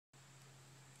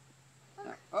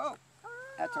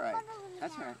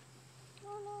That's right.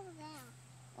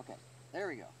 Okay, there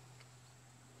we go.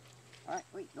 All right,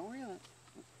 wait, don't reel it.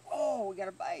 Oh, we got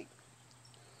a bite.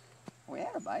 We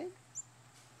had a bite.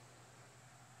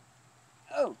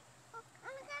 Oh.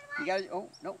 You got it. Oh,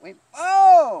 no, wait.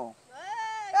 Oh!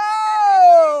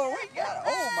 Oh! We got it.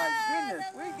 Oh, my goodness.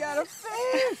 We got a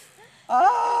fish.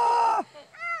 Ah!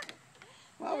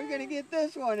 How are we going to get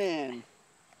this one in?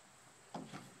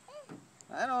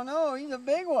 I don't know. He's a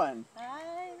big one. I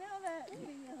know that.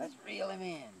 Let's reel him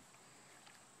in.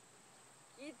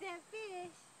 Get that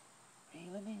fish.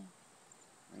 Reel him in.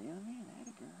 Reel him in.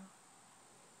 Atta girl.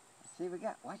 Let's see what we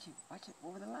got. Watch it. Watch it.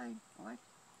 Over the line. Watch.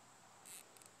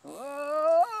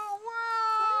 Whoa!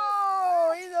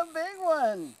 Whoa! He's a big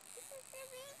one.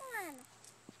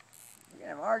 We're going to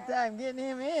have a hard time getting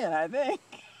him in, I think.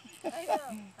 I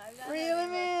know. Reel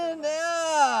him in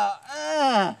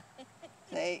now.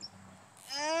 Say.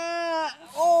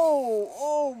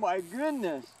 Oh my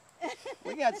goodness.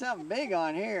 We got something big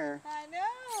on here. I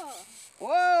know.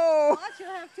 Whoa. Watch,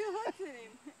 you'll have 2 hooks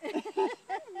in him.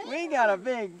 We got a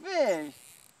big fish.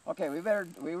 Okay, we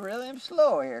reel him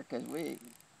slow here because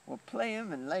we'll play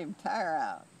him and lay him tire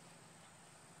out.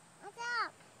 What's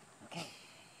up? Okay.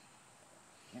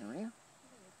 You gonna reel?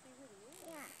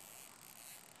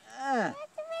 Yeah. I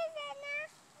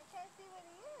can't see what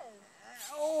he is.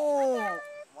 Oh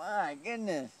my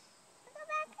goodness. Go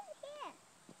back in here.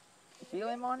 You feel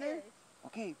him on there?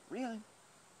 Okay, reel him.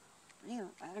 Reel him.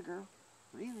 Atta girl.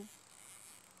 Reel him.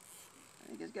 I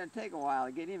think it's gonna take a while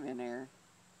to get him in there.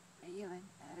 Reel him.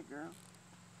 Atta girl.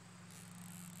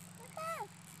 Look up.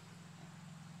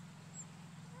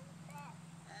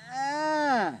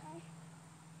 Ah!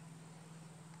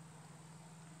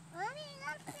 Mommy,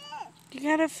 look fish. You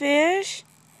got a fish?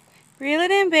 Reel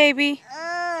it in, baby.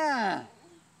 Ah!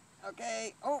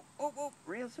 Okay. Oh.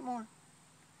 Reel some more.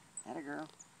 Atta girl.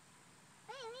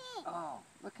 Mommy. Oh,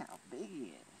 look how big he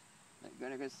is. We're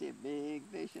gonna go see a big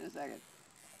fish in a second.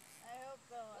 I hope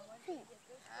so. I want you to get this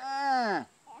fish. Ah!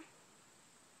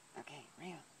 Okay,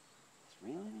 reel. Let's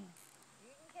reel it in.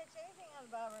 You can catch anything on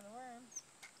the bobber and the worm.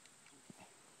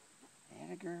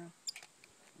 Atta girl.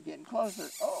 We're getting closer.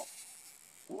 Oh!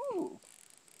 Woo!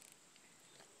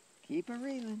 Keep her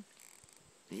reeling.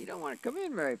 He don't want to come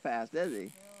in very fast, does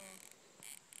he?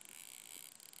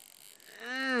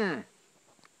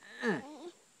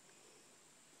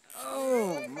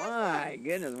 Oh my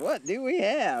goodness, what do we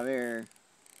have here?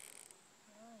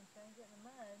 Oh, he's trying to get in the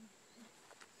mud.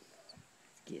 Let's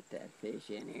get that fish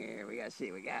in here. We gotta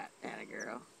see what we got. Atta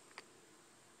girl.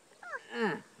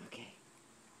 Okay.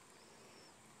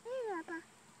 Hey, Papa.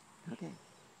 Okay.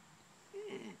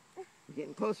 We're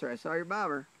getting closer. I saw your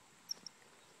bobber.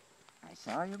 I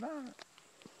saw your bobber.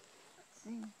 Let's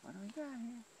see. What do we got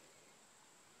here?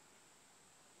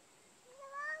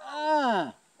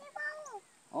 Ah!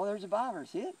 Oh, there's a bobber.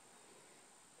 See it?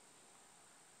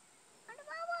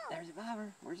 There's a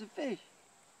bobber. Where's the fish?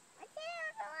 Fish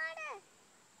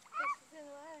is in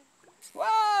the water.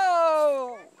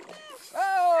 Whoa!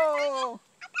 Whoa!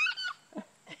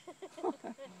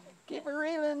 Keep her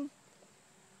reeling.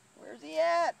 Where's he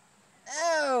at?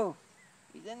 Oh!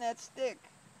 He's in that stick.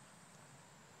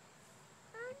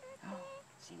 Oh,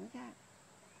 see what we got.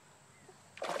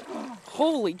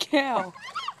 Holy cow.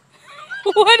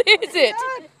 What is it?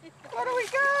 What do we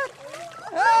got?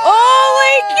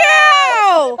 Holy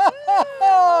cow!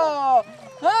 Oh!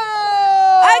 A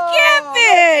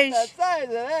catfish! The size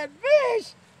of that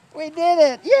fish! We did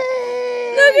it!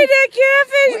 Yay! Look at that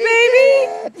catfish, baby!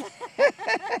 We did it.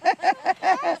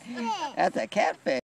 That's a catfish.